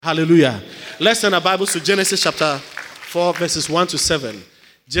Hallelujah. Let's turn our Bibles to Genesis chapter 4, verses 1 to 7.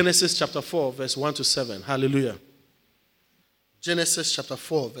 Genesis chapter 4, verse 1 to 7. Hallelujah. Genesis chapter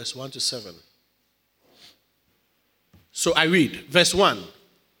 4, verse 1 to 7. So I read, verse 1.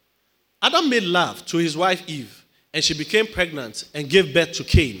 Adam made love to his wife Eve, and she became pregnant and gave birth to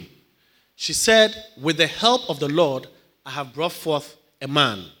Cain. She said, with the help of the Lord, I have brought forth a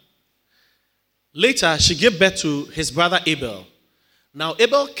man. Later, she gave birth to his brother Abel. Now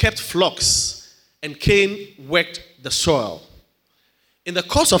Abel kept flocks, and Cain worked the soil. In the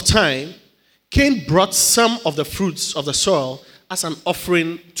course of time, Cain brought some of the fruits of the soil as an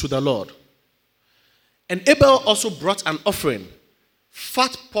offering to the Lord. And Abel also brought an offering,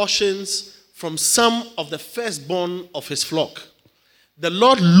 fat portions from some of the firstborn of his flock. The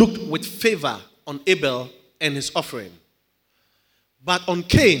Lord looked with favor on Abel and his offering. But on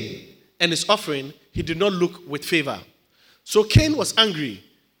Cain and his offering, he did not look with favor. So Cain was angry,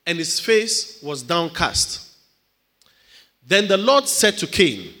 and his face was downcast. Then the Lord said to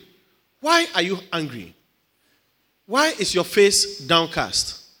Cain, why are you angry? Why is your face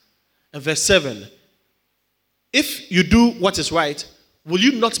downcast? And verse 7, if you do what is right, will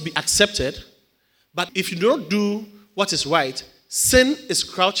you not be accepted? But if you do not do what is right, sin is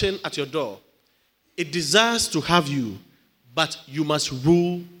crouching at your door. It desires to have you, but you must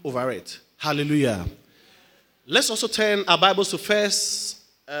rule over it. Hallelujah. Let's also turn our Bibles to First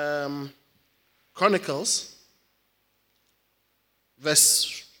Chronicles,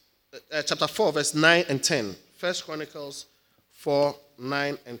 chapter 4, verse 9 and 10. First Chronicles 4,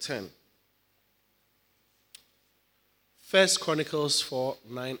 9 and 10. First Chronicles 4,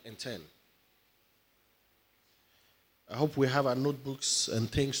 9 and 10. I hope we have our notebooks and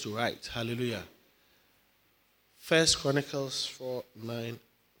things to write. Hallelujah. First Chronicles 4, 9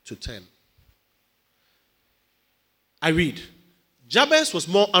 to 10. I read, Jabez was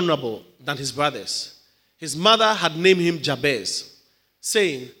more honorable than his brothers. His mother had named him Jabez,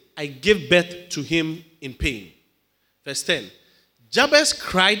 saying, I gave birth to him in pain. Verse 10, Jabez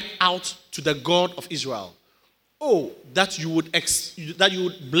cried out to the God of Israel, oh, that you would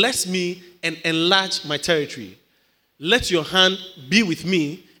bless me and enlarge my territory. Let your hand be with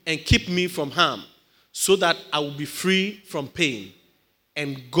me and keep me from harm, so that I will be free from pain.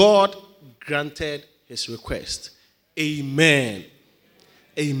 And God granted his request. Amen.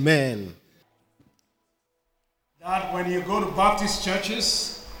 Amen. That when you go to Baptist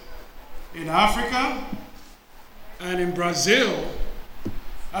churches in Africa and in Brazil,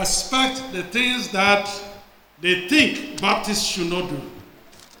 expect the things that they think Baptists should not do.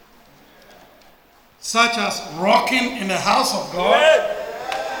 Such as rocking in the house of God,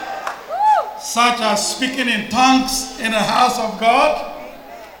 such as speaking in tongues in the house of God,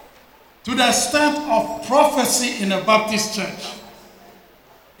 to the extent of prophecy in a Baptist church.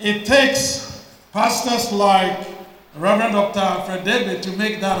 It takes pastors like Reverend Dr. Alfred David to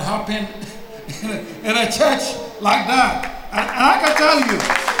make that happen in a church like that. And I can tell you,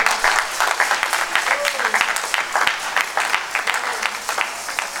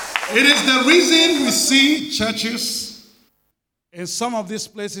 it is the reason we see churches in some of these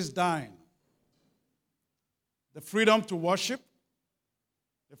places dying. The freedom to worship,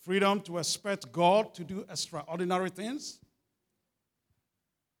 the freedom to expect God to do extraordinary things.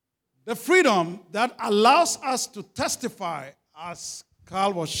 The freedom that allows us to testify, as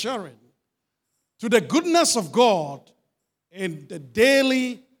Carl was sharing, to the goodness of God in the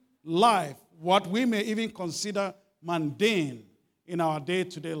daily life, what we may even consider mundane in our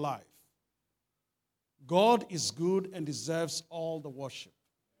day-to-day life. God is good and deserves all the worship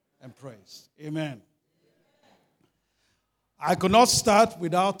and praise. Amen. I could not start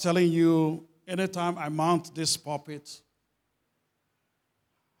without telling you, anytime I mount this pulpit,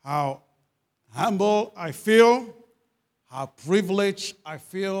 how humble I feel, how privileged I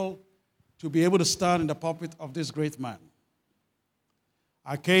feel to be able to stand in the pulpit of this great man.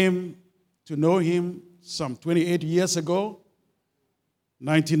 I came to know him some 28 years ago,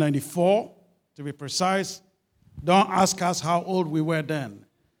 1994, to be precise. Don't ask us how old we were then,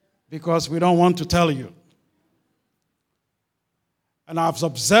 because we don't want to tell you. And I've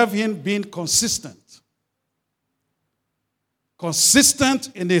observed him being consistent.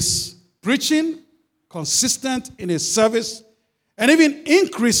 Consistent in his preaching, consistent in his service, and even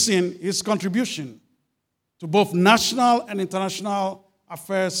increasing his contribution to both national and international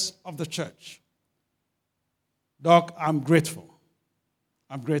affairs of the church. Doc, I'm grateful.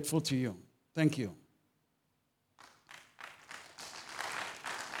 I'm grateful to you. Thank you.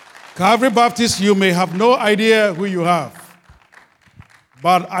 Calvary Baptist, you may have no idea who you have.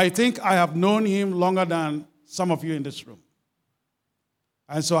 But I think I have known him longer than some of you in this room.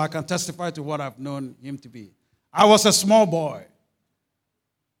 And so I can testify to what I've known him to be. I was a small boy.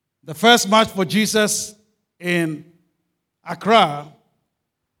 The first March for Jesus in Accra,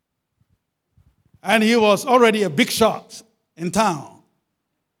 and he was already a big shot in town.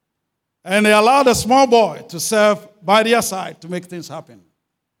 And they allowed a small boy to serve by their side to make things happen.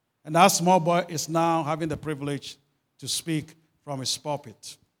 And that small boy is now having the privilege to speak from his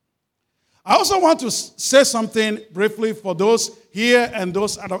pulpit. I also want to say something briefly for those here and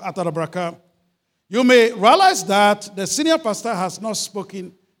those at Adabraka. You may realize that the senior pastor has not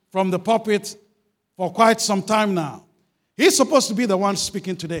spoken from the pulpit for quite some time now. He's supposed to be the one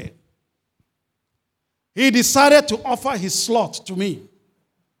speaking today. He decided to offer his slot to me.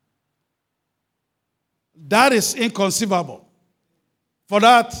 That is inconceivable. For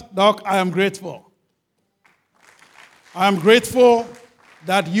that, Doc, I am grateful. I am grateful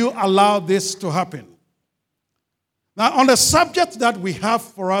that you allowed this to happen. Now, on the subject that we have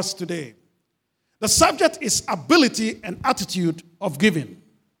for us today, the subject is ability and attitude of giving.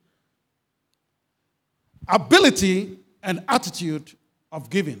 Ability and attitude of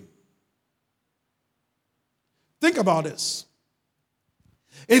giving. Think about this.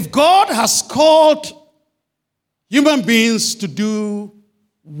 If God has called human beings to do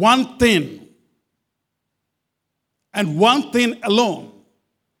one thing, and one thing alone,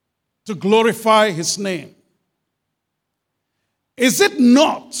 to glorify his name, is it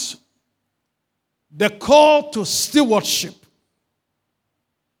not the call to stewardship,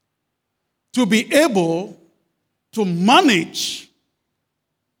 to be able to manage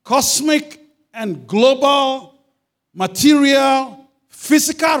cosmic and global material,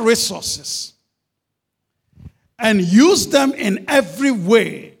 physical resources and use them in every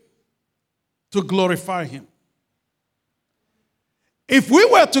way to glorify him? If we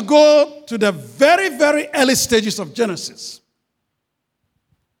were to go to the very, very early stages of Genesis,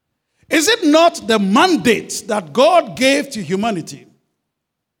 is it not the mandate that God gave to humanity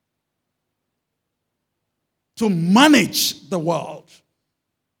to manage the world?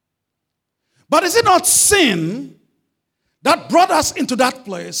 But is it not sin that brought us into that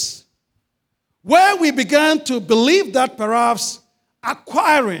place where we began to believe that perhaps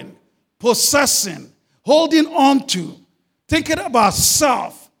acquiring, possessing, holding on to, thinking about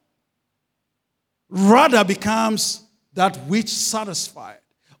self rather becomes that which satisfies,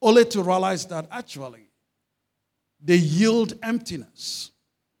 only to realize that actually they yield emptiness.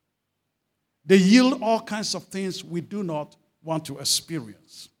 They yield all kinds of things we do not want to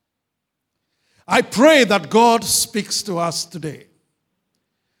experience. I pray that God speaks to us today.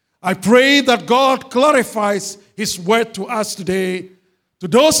 I pray that God clarifies his word to us today, to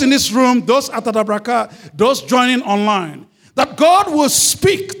those in this room, those at Adabraka, those joining online, that God will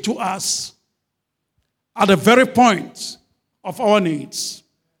speak to us at the very point of our needs.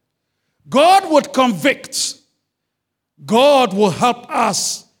 God would convict. God will help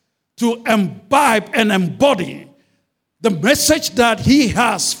us to imbibe and embody the message that he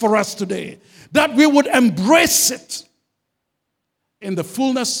has for us today, that we would embrace it in the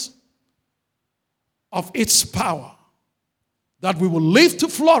fullness of its power, that we will live to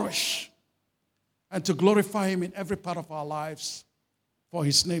flourish and to glorify him in every part of our lives for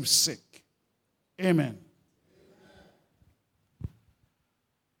his name's sake. Amen.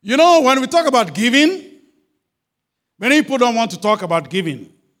 You know, when we talk about giving, many people don't want to talk about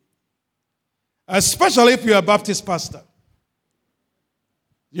giving, especially if you're a Baptist pastor.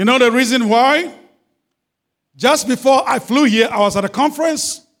 You know the reason why? Just before I flew here, I was at a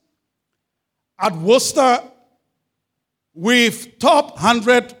conference at Worcester with top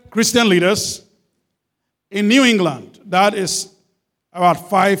 100 Christian leaders in New England. That is about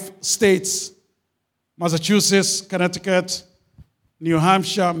 5 states: Massachusetts, Connecticut, New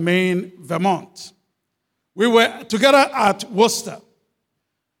Hampshire, Maine, Vermont. We were together at Worcester.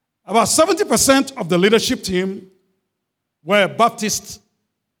 About 70% of the leadership team were Baptist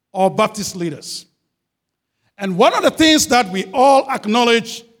or Baptist leaders. And one of the things that we all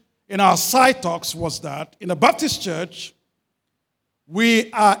acknowledged in our side talks was that in a Baptist church,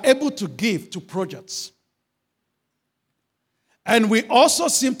 we are able to give to projects. And we also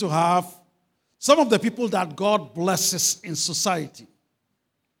seem to have some of the people that God blesses in society.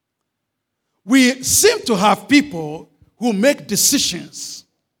 We seem to have people who make decisions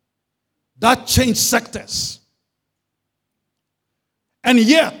that change sectors. And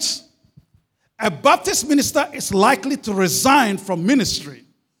yet, a Baptist minister is likely to resign from ministry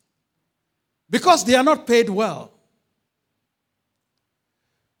because they are not paid well.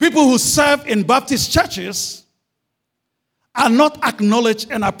 People who serve in Baptist churches are not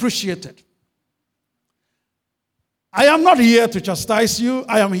acknowledged and appreciated. I am not here to chastise you.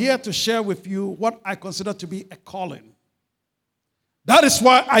 I am here to share with you what I consider to be a calling. That is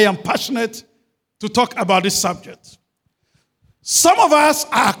why I am passionate to talk about this subject. Some of us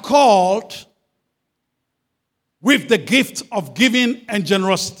are called with the gift of giving and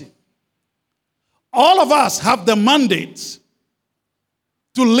generosity. All of us have the mandate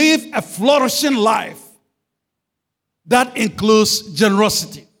to live a flourishing life that includes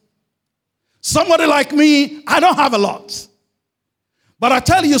generosity. Somebody like me, I don't have a lot. But I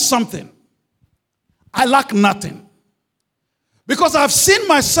tell you something, I lack nothing. Because I've seen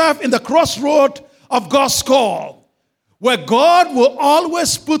myself in the crossroad of God's call, where God will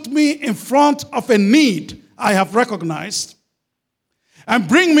always put me in front of a need I have recognized and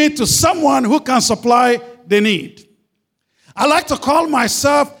bring me to someone who can supply the need. I like to call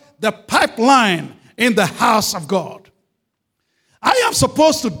myself the pipeline in the house of God. I am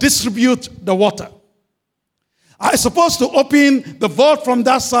supposed to distribute the water. I'm supposed to open the vault from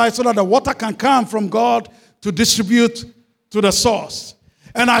that side so that the water can come from God to distribute to the source.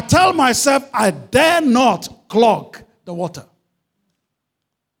 And I tell myself, I dare not clog the water.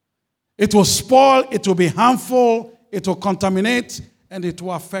 It will spoil, it will be harmful, it will contaminate, and it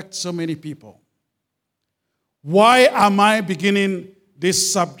will affect so many people. Why am I beginning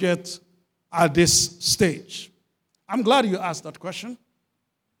this subject at this stage? I'm glad you asked that question.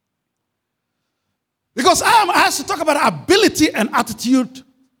 Because I am asked to talk about ability and attitude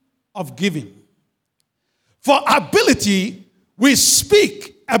of giving. For ability, we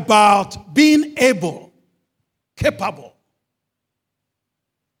speak about being able, capable.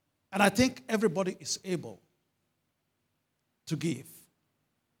 And I think everybody is able to give.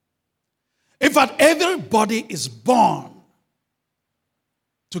 In fact, everybody is born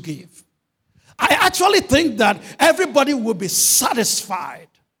to give. I actually think that everybody will be satisfied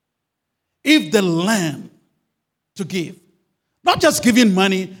if they learn to give. Not just giving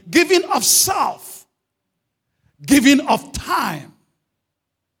money, giving of self, giving of time,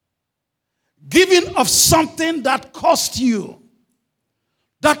 giving of something that costs you,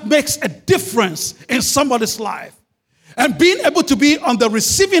 that makes a difference in somebody's life. And being able to be on the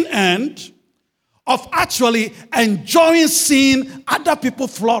receiving end of actually enjoying seeing other people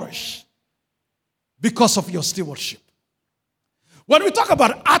flourish because of your stewardship. When we talk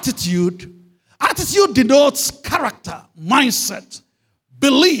about attitude, attitude denotes character, mindset,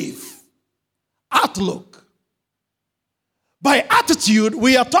 belief, outlook. By attitude,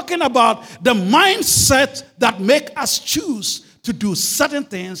 we are talking about the mindset that make us choose to do certain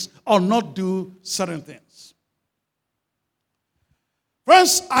things or not do certain things.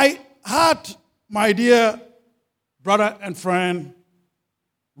 Friends, I had my dear brother and friend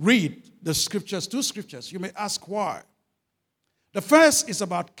read the scriptures, two scriptures. You may ask why. The first is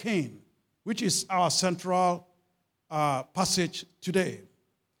about Cain, which is our central passage today.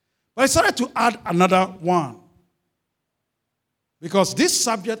 But I started to add another one because this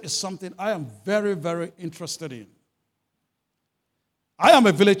subject is something I am very, very interested in. I am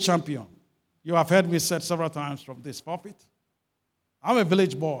a village champion. You have heard me say several times from this pulpit. I'm a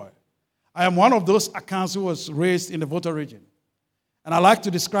village boy. I am one of those Akans who was raised in the Volta region. And I like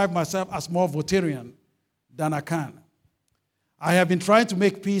to describe myself as more Voltarian than Akan. I have been trying to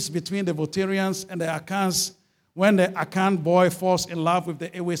make peace between the Voltarians and the Akans when the Akan boy falls in love with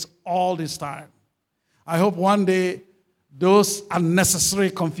the Ewes all this time. I hope one day those unnecessary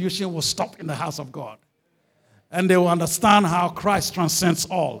confusion will stop in the house of God. And they will understand how Christ transcends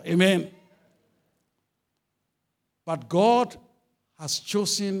all. Amen. But God has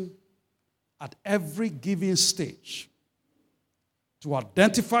chosen at every given stage to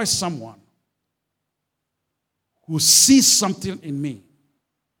identify someone who sees something in me,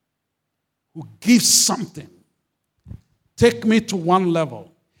 who gives something, take me to one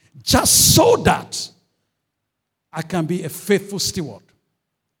level, just so that I can be a faithful steward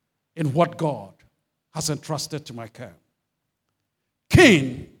in what God has entrusted to my care.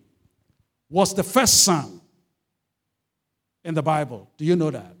 Cain was the first son in the Bible. Do you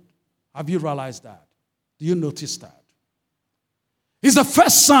know that? Have you realized that? Do you notice that? He's the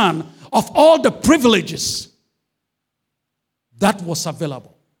first son of all the privileges that was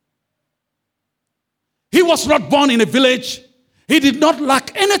available. He was not born in a village. He did not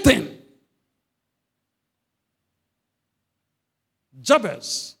lack anything.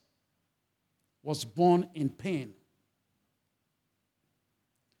 Jabez was born in pain.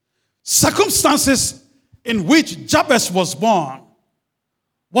 Circumstances in which Jabez was born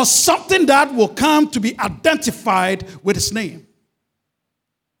was something that will come to be identified with his name.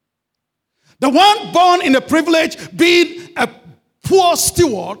 The one born in a privilege, being a poor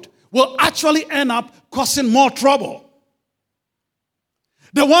steward, will actually end up causing more trouble.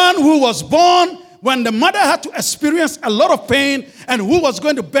 The one who was born when the mother had to experience a lot of pain and who was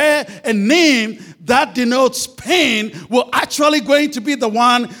going to bear a name that denotes pain will actually going to be the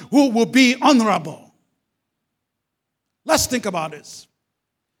one who will be honorable. Let's think about this.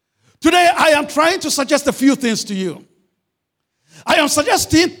 Today, I am trying to suggest a few things to you. I am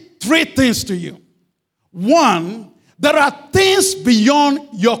suggesting 3 things to you. 1, there are things beyond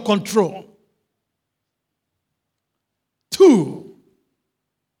your control. 2,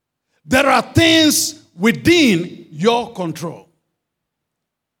 there are things within your control.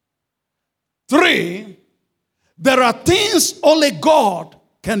 3, there are things only God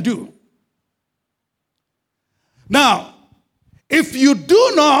can do. Now, if you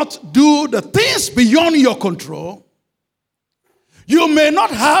do not do the things beyond your control, you may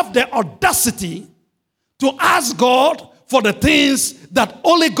not have the audacity to ask God for the things that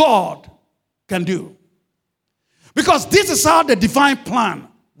only God can do. Because this is how the divine plan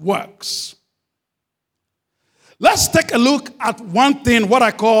works. Let's take a look at one thing, what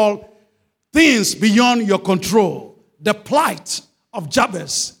I call things beyond your control. The plight of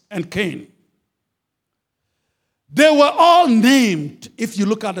Jabez and Cain. They were all named, if you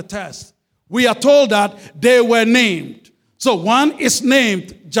look at the text. We are told that they were named. So one is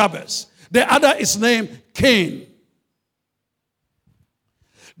named Jabez. The other is named Cain.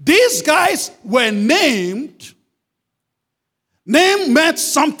 These guys were named. Name meant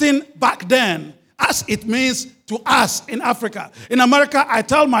something back then, as it means to us in Africa. In America, I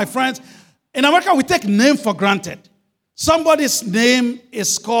tell my friends, in America, we take name for granted. Somebody's name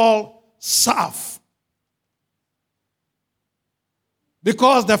is called Saf.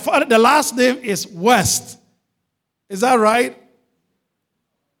 Because the last name is West. Is that right?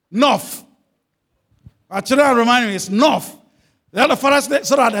 North. Our children remind me it's North. The other father's name,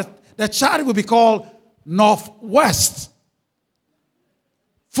 so that the child will be called Northwest.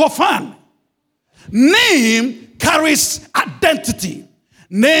 For fun. Name carries identity.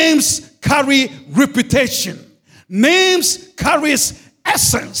 Names carry reputation. Names carries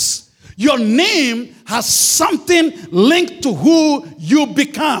essence. Your name has something linked to who you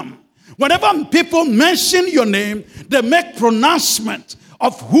become. Whenever people mention your name, they make pronouncement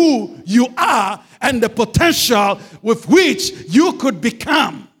of who you are and the potential with which you could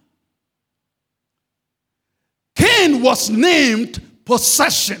become. Cain was named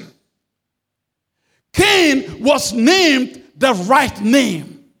possession. Cain was named the right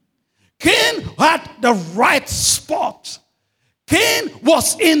name. Cain had the right spot. Cain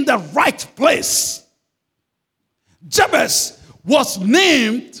was in the right place. Jabez was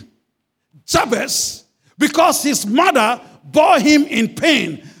named Jabez because his mother bore him in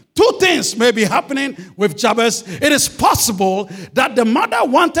pain. 2 things may be happening with Jabez. It is possible that the mother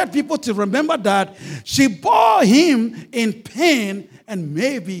wanted people to remember that she bore him in pain and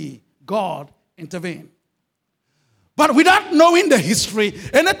maybe God intervened. But without knowing the history,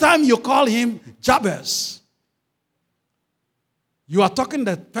 anytime you call him Jabez, you are talking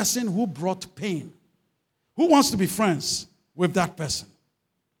to the person who brought pain. Who wants to be friends with that person?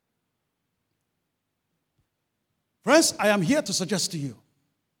 Friends, I am here to suggest to you,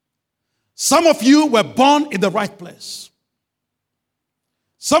 some of you were born in the right place.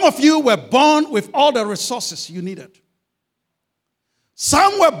 Some of you were born with all the resources you needed.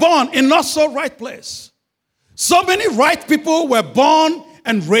 Some were born in not so right place. So many right people were born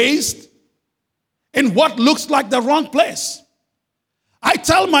and raised in what looks like the wrong place. I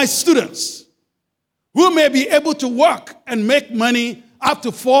tell my students who may be able to work and make money up to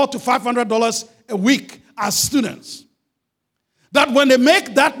 $400 to $500 a week as students, that when they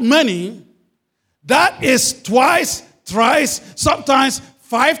make that money, that is twice, thrice, sometimes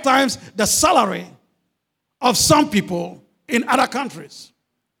 5 times the salary of some people in other countries.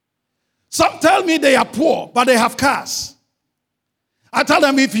 Some tell me they are poor, but they have cars. I tell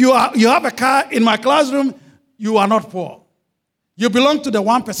them, if you have a car in my classroom, you are not poor. You belong to the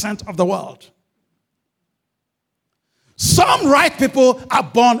 1% of the world. Some right people are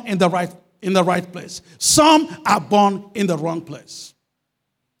born in the right place. Some are born in the wrong place.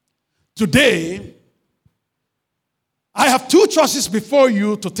 Today, I have 2 choices before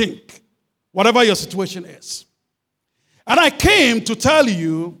you to think, whatever your situation is. And I came to tell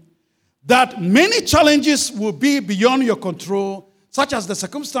you that many challenges will be beyond your control, such as the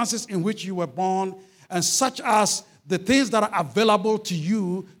circumstances in which you were born, and such as the things that are available to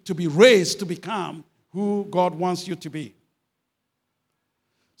you to be raised to become who God wants you to be.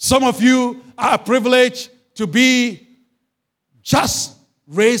 Some of you are privileged to be just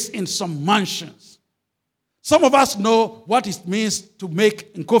raised in some mansions. Some of us know what it means to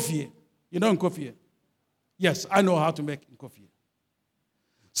make nkofie. You know nkofie? Yes, I know how to make nkofie.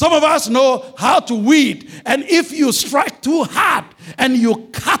 Some of us know how to weed. And if you strike too hard and you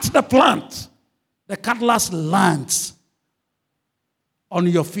cut the plant, the cutlass lands on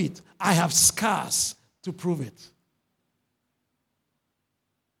your feet. I have scars to prove it.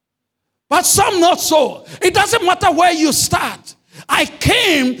 But some not so. It doesn't matter where you start. I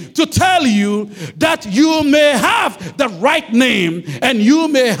came to tell you that you may have the right name and you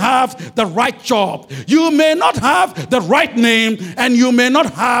may have the right job. You may not have the right name and you may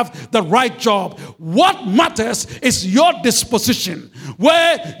not have the right job. What matters is your disposition,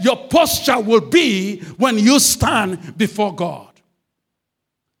 where your posture will be when you stand before God.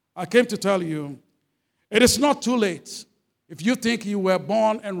 I came to tell you, it is not too late if you think you were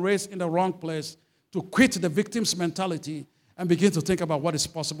born and raised in the wrong place to quit the victim's mentality and begin to think about what is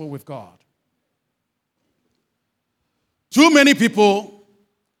possible with God. Too many people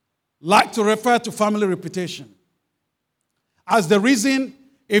like to refer to family reputation as the reason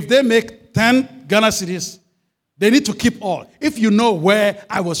if they make 10 Ghana cedis, they need to keep all. If you know where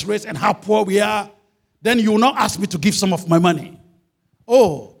I was raised and how poor we are, then you will not ask me to give some of my money.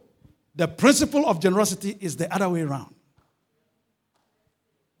 Oh, the principle of generosity is the other way around.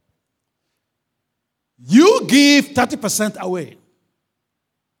 You give 30% away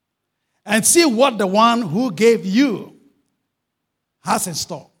and see what the one who gave you has in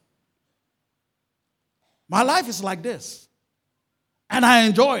store. My life is like this, and I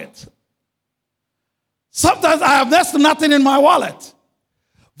enjoy it. Sometimes I have next to nothing in my wallet,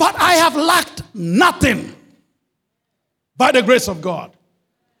 but I have lacked nothing by the grace of God.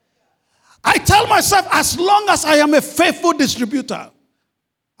 I tell myself, as long as I am a faithful distributor,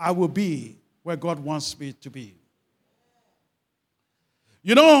 I will be where God wants me to be.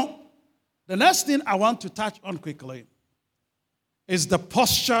 You know, the next thing I want to touch on quickly is the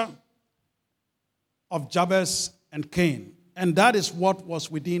posture of Jabez and Cain. And that is what was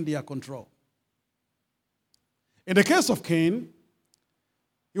within their control. In the case of Cain,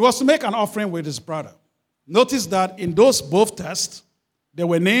 he was to make an offering with his brother. Notice that in those both tests, they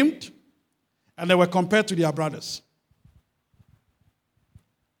were named and they were compared to their brothers.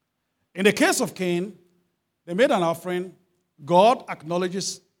 In the case of Cain, they made an offering. God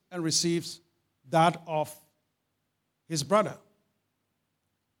acknowledges and receives that of his brother.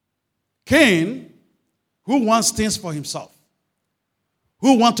 Cain, who wants things for himself,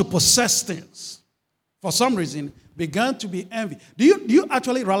 who wants to possess things, for some reason, began to be envy. Do you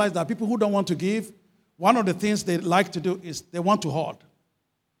actually realize that people who don't want to give, one of the things they like to do is they want to hoard.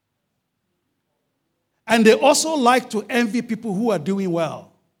 And they also like to envy people who are doing well.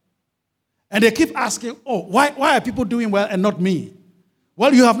 And they keep asking, oh, why are people doing well and not me?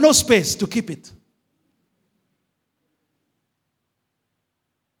 Well, you have no space to keep it.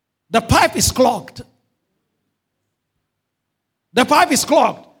 The pipe is clogged. The pipe is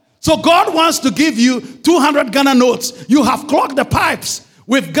clogged. So God wants to give you 200 Ghana notes. You have clogged the pipes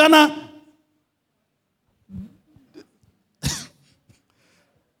with Ghana.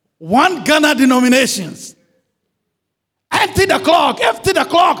 1 Ghana denominations. Empty the clog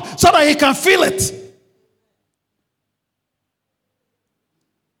so that he can feel it.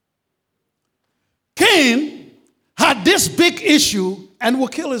 Cain had this big issue and will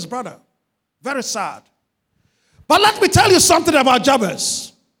kill his brother. Very sad. But let me tell you something about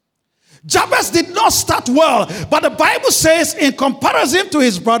Jabez. Jabez did not start well, but the Bible says in comparison to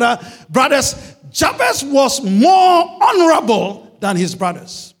his brothers, Jabez was more honorable than his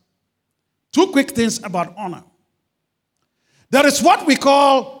brothers. 2 quick things about honor. There is what we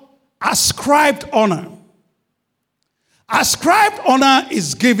call ascribed honor. Ascribed honor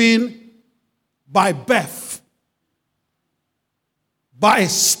is given by birth, by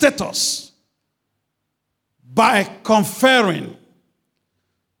status, by conferring.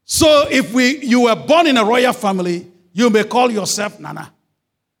 So if you were born in a royal family, you may call yourself Nana.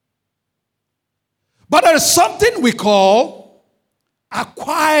 But there is something we call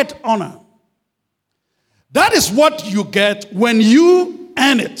acquired honor. That is what you get when you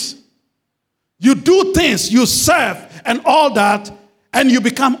earn it. You do things, you serve and all that, and you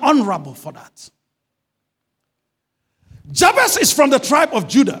become honorable for that. Jabez is from the tribe of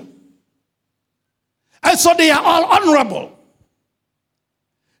Judah. And so they are all honorable.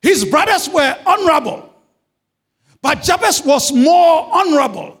 His brothers were honorable. But Jabez was more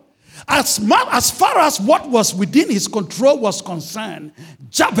honorable. As far as what was within his control was concerned,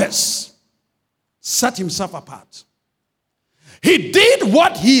 Jabez set himself apart. He did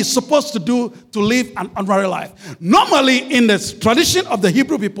what he is supposed to do to live an honorary life. Normally, in the tradition of the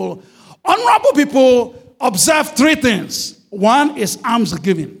Hebrew people, honorable people observe three things. One is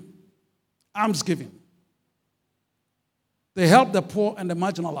almsgiving. Almsgiving. They help the poor and the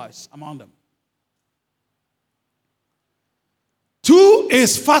marginalized among them. 2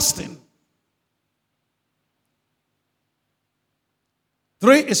 is fasting.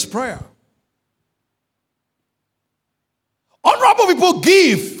 3 is prayer. Honorable people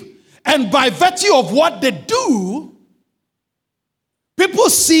give, and by virtue of what they do, people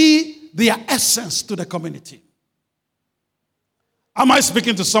see their essence to the community. Am I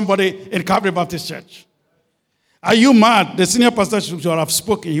speaking to somebody in Calvary Baptist Church? Are you mad? The senior pastor should have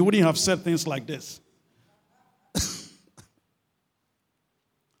spoken. He wouldn't have said things like this.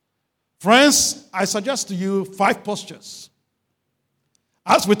 Friends, I suggest to you 5 postures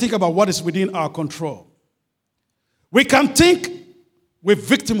as we think about what is within our control. We can think with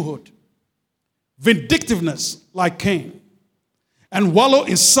victimhood, vindictiveness like Cain, and wallow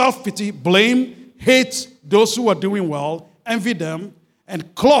in self-pity, blame, hate those who are doing well, envy them,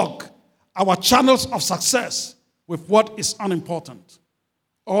 and clog our channels of success with what is unimportant.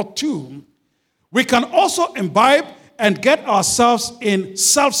 Or 2, we can also imbibe and get ourselves in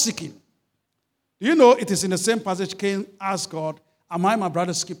self-seeking. Do you know it is in the same passage Cain asked God, am I my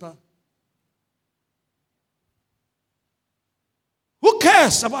brother's keeper? Who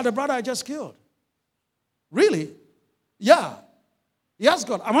cares about the brother I just killed? Really? Yeah. He asked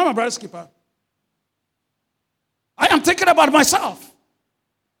God, am I my brother's keeper? I am thinking about myself.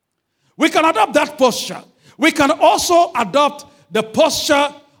 We can adopt that posture. We can also adopt the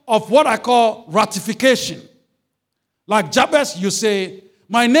posture of what I call ratification. Like Jabez, you say,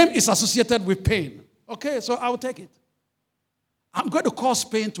 my name is associated with pain. Okay, so I will take it. I'm going to cause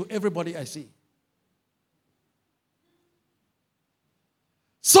pain to everybody I see.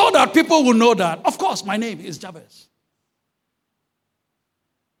 So that people will know that, of course, my name is Jabez.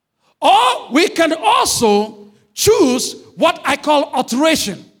 Or we can also choose what I call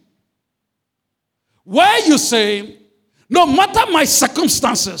alteration. Where you say, no matter my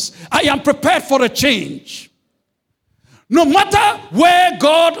circumstances, I am prepared for a change. No matter where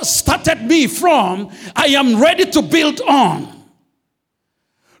God started me from, I am ready to build on.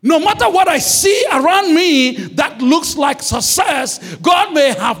 No matter what I see around me that looks like success, God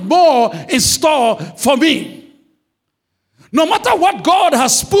may have more in store for me. No matter what God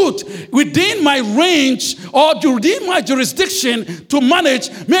has put within my range or within my jurisdiction to manage,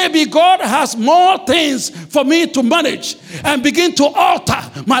 maybe God has more things for me to manage, and begin to alter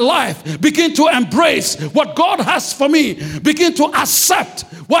my life, begin to embrace what God has for me, begin to accept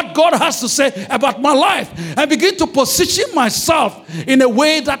what God has to say about my life, and begin to position myself in a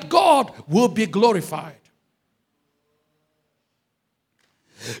way that God will be glorified.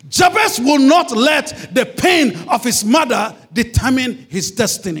 Jabez will not let the pain of his mother determine his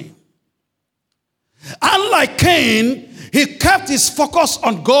destiny. Unlike Cain, he kept his focus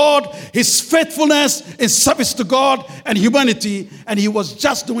on God, his faithfulness in service to God and humanity, and he was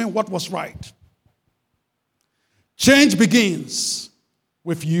just doing what was right. Change begins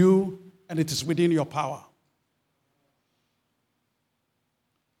with you, and it is within your power.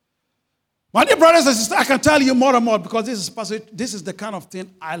 My dear brothers and sisters, I can tell you more and more because this is the kind of thing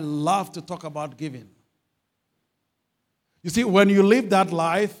I love to talk about giving. You see, when you live that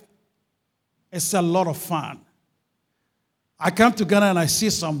life, it's a lot of fun. I come to Ghana and I see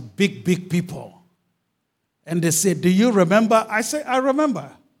some big people. And they say, do you remember? I say, I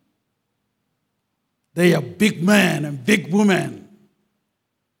remember. They are big men and big women.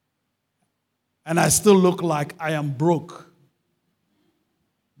 And I still look like I am broke.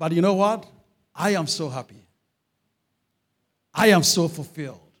 But you know what? I am so happy. I am so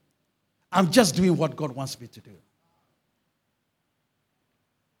fulfilled. I'm just doing what God wants me to do.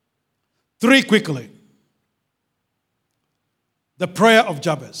 3 quickly. The prayer of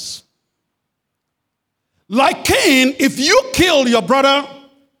Jabez. Like Cain, if you kill your brother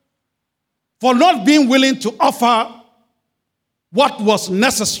for not being willing to offer what was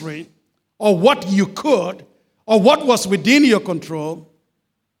necessary or what you could or what was within your control,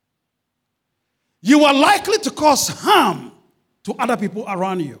 you are likely to cause harm to other people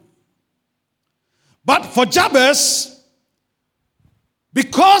around you. But for Jabez,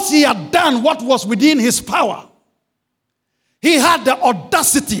 because he had done what was within his power, he had the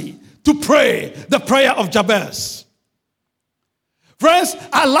audacity to pray the prayer of Jabez. Friends,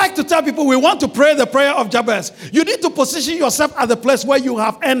 I like to tell people we want to pray the prayer of Jabez. You need to position yourself at the place where you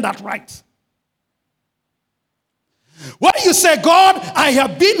have earned that right. When you say, God, I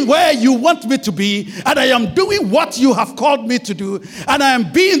have been where you want me to be, and I am doing what you have called me to do, and I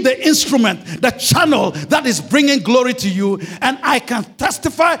am being the instrument, the channel that is bringing glory to you, and I can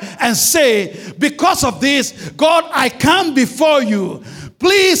testify and say, because of this, God, I come before you.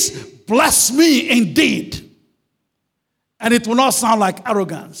 Please bless me indeed. And it will not sound like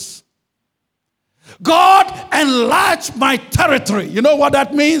arrogance. God, enlarge my territory. You know what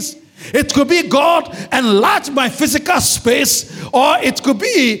that means? It could be, God, enlarge my physical space, or it could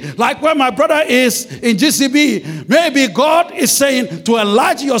be like where my brother is in GCB. Maybe God is saying to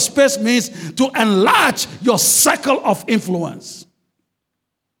enlarge your space means to enlarge your circle of influence.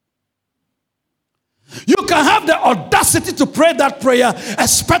 You can have the audacity to pray that prayer,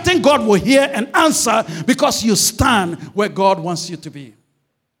 expecting God will hear and answer because you stand where God wants you to be.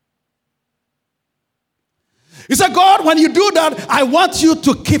 He said, God, when you do that, I want you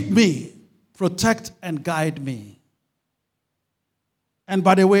to keep me, protect and guide me. And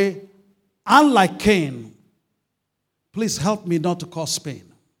by the way, unlike Cain, please help me not to cause pain.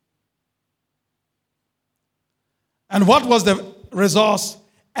 And what was the result?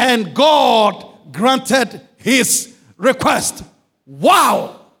 And God granted his request.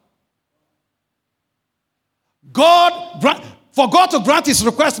 Wow! For God to grant his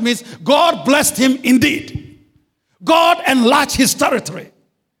request means God blessed him indeed. God enlarged his territory.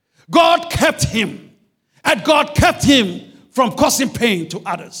 God kept him. And God kept him from causing pain to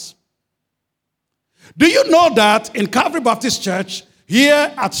others. Do you know that in Calvary Baptist Church,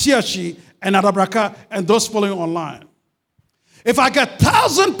 here at Shiashie and at Abraka and those following online, if I get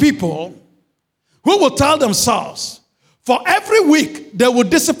 1,000 people who will tell themselves, for every week they will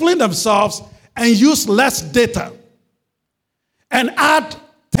discipline themselves and use less data and add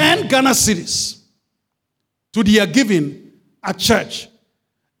 10 Ghana cedis to their giving at church.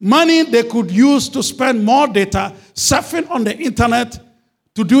 Money they could use to spend more data surfing on the internet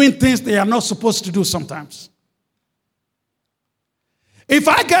to doing things they are not supposed to do sometimes. If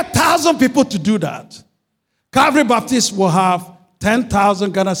I get 1,000 people to do that, Calvary Baptist will have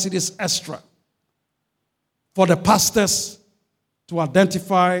 10,000 Ghana cedis extra for the pastors to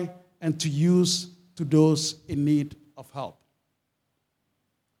identify and to use to those in need of help.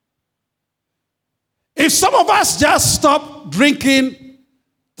 If some of us just stop drinking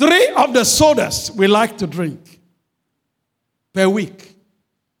 3 of the sodas we like to drink per week,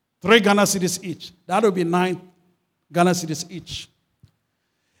 3 Ghana cedis each, that would be 9 Ghana cedis each.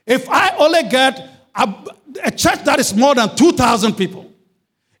 If I only get a church that is more than 2,000 people,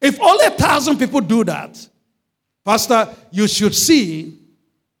 if only 1,000 people do that, Pastor, you should see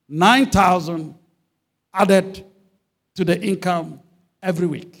 9,000 added to the income every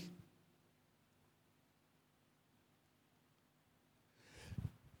week.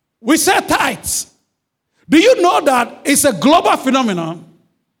 We say tithes. Do you know that it's a global phenomenon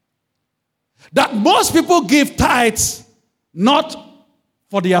that most people give tithes not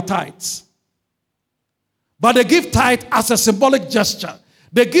for their tithes, but they give tithe as a symbolic gesture.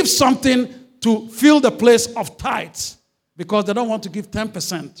 They give something to fill the place of tithes because they don't want to give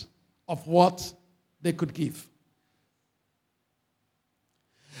 10% of what they could give.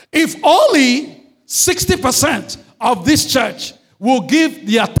 If only 60% of this church will give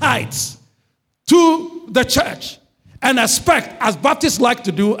their tithes to the church and expect, as Baptists like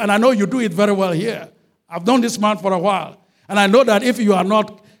to do, and I know you do it very well here. I've known this man for a while. And I know that if you are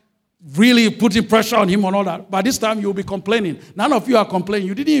not really putting pressure on him and all that, by this time you'll be complaining. None of you are complaining.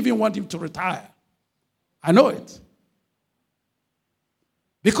 You didn't even want him to retire. I know it.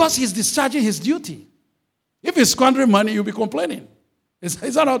 Because he's discharging his duty. If he's squandering money, you'll be complaining. Is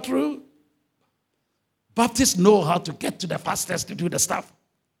that not true? Baptists know how to get to the fastest to do the stuff.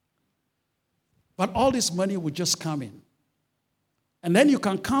 But all this money will just come in. And then you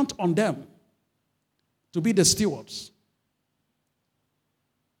can count on them to be the stewards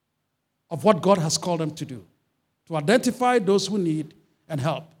of what God has called them to do, to identify those who need and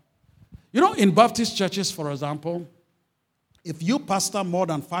help. You know, in Baptist churches, for example, if you pastor more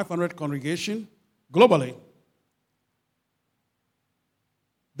than 500 congregations globally,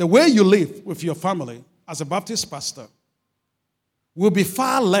 the way you live with your family as a Baptist pastor will be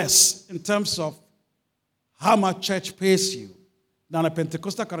far less in terms of how much church pays you than a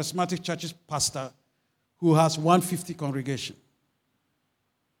Pentecostal charismatic church pastor who has 150 congregation.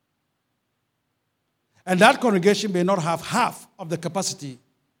 And that congregation may not have half of the capacity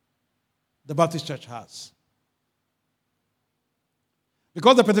the Baptist church has.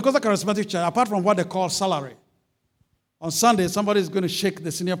 Because the Pentecostal charismatic church, apart from what they call salary, on Sunday somebody is going to shake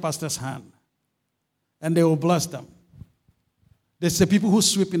the senior pastor's hand and they will bless them. There's the people who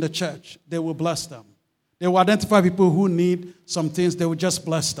sweep in the church, they will bless them. They will identify people who need some things. They will just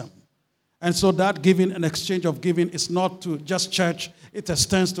bless them. And so that giving and exchange of giving is not to just church. It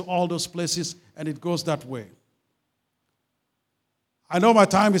extends to all those places, and it goes that way. I know my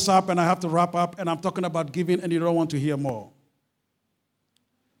time is up, and I have to wrap up, and I'm talking about giving, and you don't want to hear more.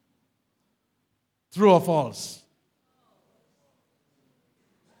 True or false?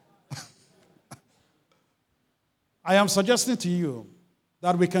 I am suggesting to you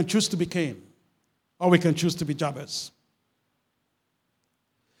that we can choose to be Cain, or we can choose to be Jabez.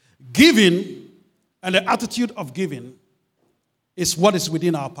 Giving and the attitude of giving is what is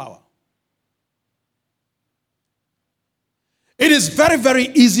within our power. It is very, very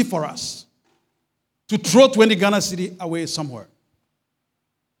easy for us to throw 20 Ghana cedi away somewhere.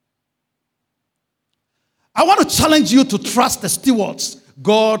 I want to challenge you to trust the stewards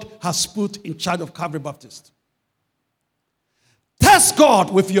God has put in charge of Calvary Baptist. Test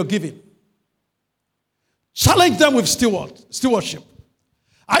God with your giving. Challenge them with stewardship.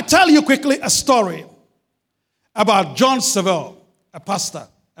 I tell you quickly a story about John Savelle, a pastor,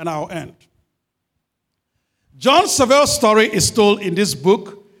 and I'll end. John Savelle's story is told in this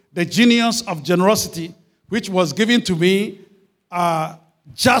book, The Genius of Generosity, which was given to me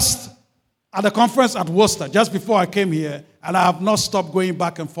just at the conference at Worcester, just before I came here, and I have not stopped going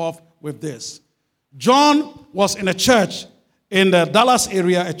back and forth with this. John was in a church in the Dallas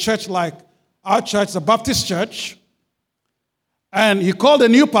area, a church like our church, the Baptist church, and he called a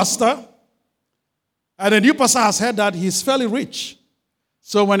new pastor, and the new pastor has heard that he's fairly rich.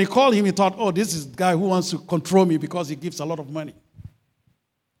 So when he called him, he thought, oh, this is the guy who wants to control me because he gives a lot of money.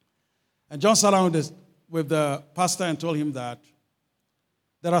 And John sat down with the pastor and told him that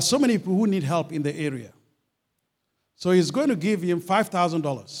there are so many people who need help in the area. So he's going to give him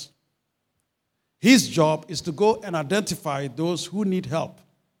 $5,000. His job is to go and identify those who need help.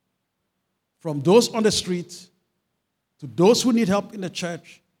 From those on the street to those who need help in the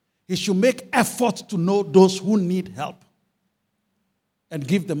church, he should make effort to know those who need help and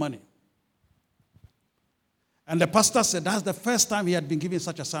give the money. And the pastor said that's the first time he had been given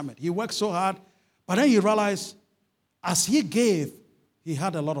such assignment. He worked so hard, but then he realized as he gave, he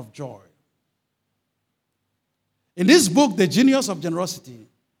had a lot of joy. In this book, The Genius of Generosity,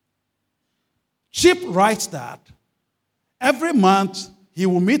 Chip writes that every month he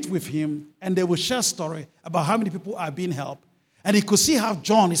will meet with him and they will share a story about how many people are being helped. And he could see how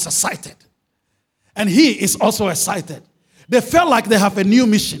John is excited. And he is also excited. They felt like they have a new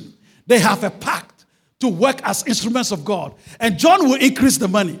mission. They have a pact to work as instruments of God. And John will increase the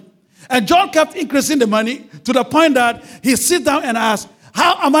money. And John kept increasing the money to the point that he sit down and asks,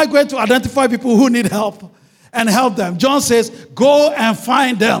 how am I going to identify people who need help and help them? John says, go and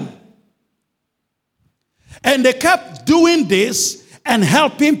find them. And they kept doing this and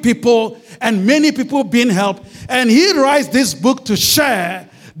helping people, and many people being helped. And he writes this book to share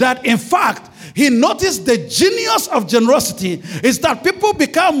that, in fact, he noticed the genius of generosity is that people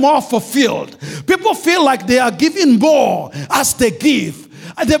become more fulfilled. People feel like they are giving more as they give.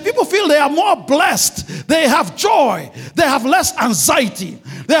 And the people feel they are more blessed. They have joy. They have less anxiety.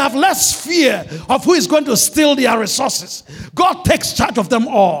 They have less fear of who is going to steal their resources. God takes charge of them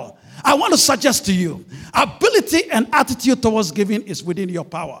all. I want to suggest to you, ability and attitude towards giving is within your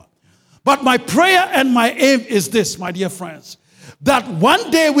power. But my prayer and my aim is this, my dear friends, that one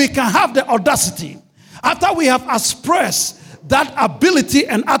day we can have the audacity, after we have expressed that ability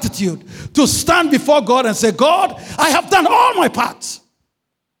and attitude, to stand before God and say, God, I have done all my part.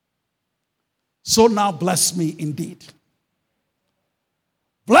 So now bless me indeed.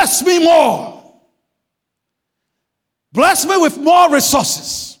 Bless me more. Bless me with more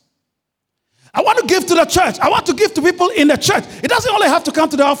resources. I want to give to the church. I want to give to people in the church. It doesn't only have to come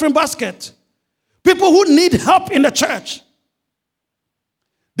to the offering basket. People who need help in the church.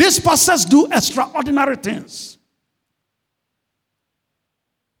 These pastors do extraordinary things.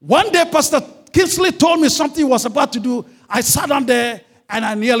 One day, Pastor Kingsley told me something he was about to do. I sat down there and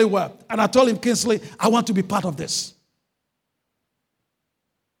I nearly wept. And I told him, Kingsley, I want to be part of this.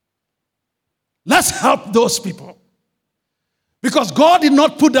 Let's help those people. Because God did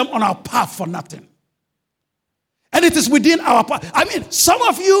not put them on our path for nothing. And it is within our path. I mean, some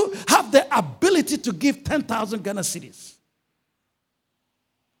of you have the ability to give 10,000 Ghana cedis.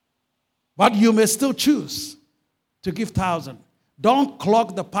 But you may still choose to give 1,000. Don't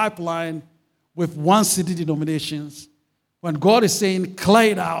clog the pipeline with 1 cedi denominations when God is saying,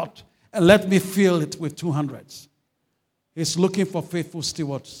 clear it out and let me fill it with 200s. He's looking for faithful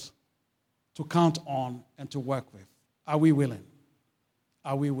stewards to count on and to work with. Are we willing?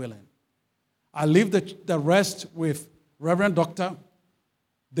 Are we willing? I leave the rest with Reverend Doctor.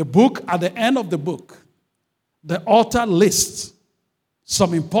 The book, at the end of the book, the author lists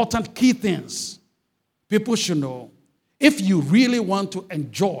some important key things people should know if you really want to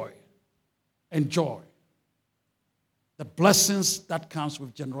enjoy the blessings that comes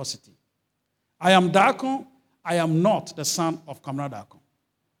with generosity. I am Darko. I am not the son of Comrade Darko.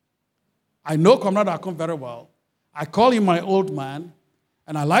 I know Comrade Darko very well. I call him my old man,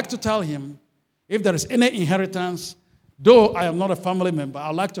 and I like to tell him if there is any inheritance, though I am not a family member,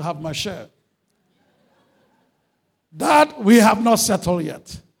 I like to have my share. That we have not settled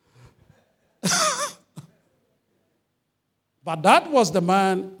yet. But that was the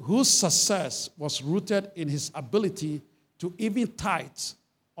man whose success was rooted in his ability to even tithe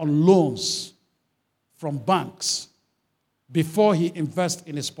on loans from banks before he invests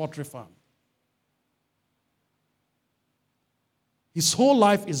in his poultry farm. His whole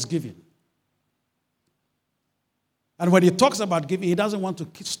life is giving. And when he talks about giving, he doesn't want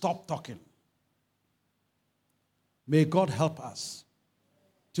to stop talking. May God help us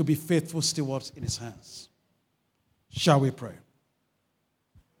to be faithful stewards in his hands. Shall we pray?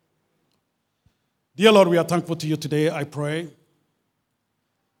 Dear Lord, we are thankful to you today. I pray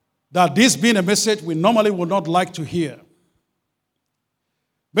that this being a message we normally would not like to hear,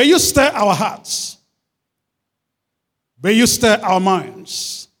 may you stir our hearts. May you stir our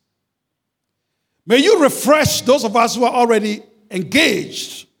minds. May you refresh those of us who are already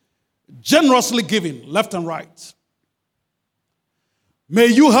engaged, generously giving left and right. May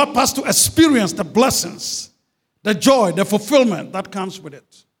you help us to experience the blessings, the joy, the fulfillment that comes with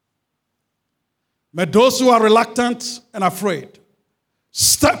it. May those who are reluctant and afraid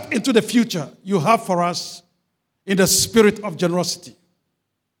step into the future you have for us in the spirit of generosity.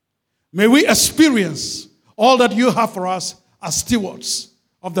 May we experience all that you have for us as stewards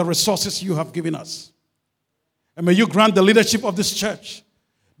of the resources you have given us. And may you grant the leadership of this church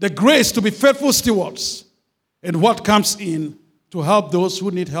the grace to be faithful stewards in what comes in to help those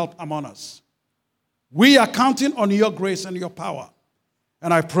who need help among us. We are counting on your grace and your power.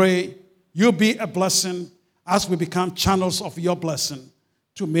 And I pray you be a blessing as we become channels of your blessing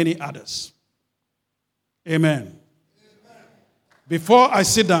to many others. Amen. Amen. Before I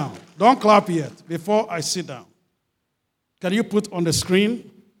sit down, don't clap yet. Before I sit down, can you put on the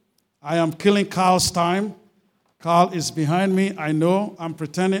screen? I am killing Carl's time. Carl is behind me. I know. I'm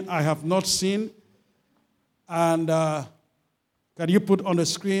pretending I have not seen. And can you put on the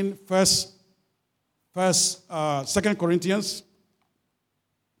screen Second Corinthians?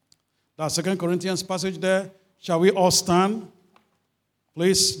 That 2 Corinthians passage there. Shall we all stand?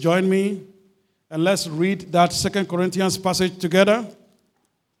 Please join me. And let's read that 2 Corinthians passage together.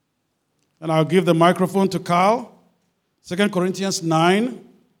 And I'll give the microphone to Carl. 2 Corinthians 9,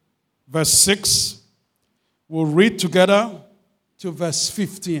 verse 6. We'll read together to verse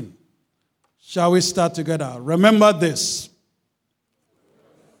 15. Shall we start together? Remember this.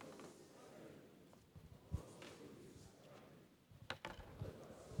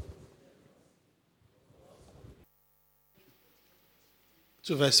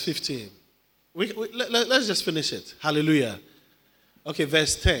 To verse 15. Let's just finish it. Hallelujah. Okay,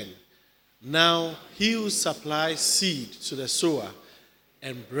 verse 10. Now he who supplies seed to the sower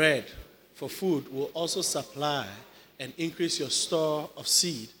and bread for food will also supply and increase your store of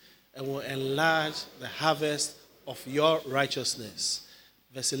seed and will enlarge the harvest of your righteousness.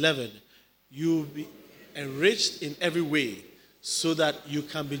 Verse 11. You will be enriched in every way so that you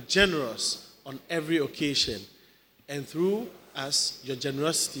can be generous on every occasion, and through us, your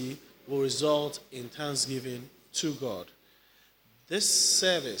generosity will result in thanksgiving to God. This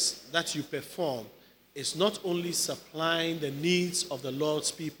service that you perform is not only supplying the needs of the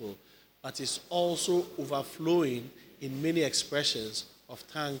Lord's people, but is also overflowing in many expressions of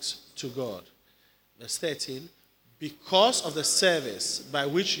thanks to God. Verse 13, because of the service by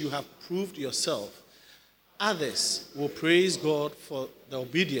which you have proved yourself, others will praise God for the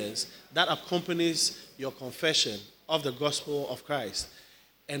obedience that accompanies your confession of the gospel of Christ,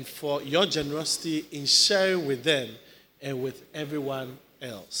 and for your generosity in sharing with them and with everyone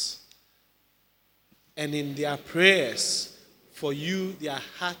else. And in their prayers for you, their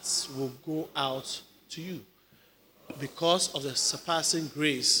hearts will go out to you because of the surpassing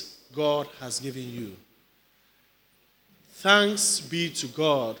grace God has given you. Thanks be to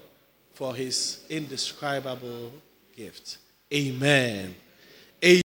God for his indescribable gift. Amen.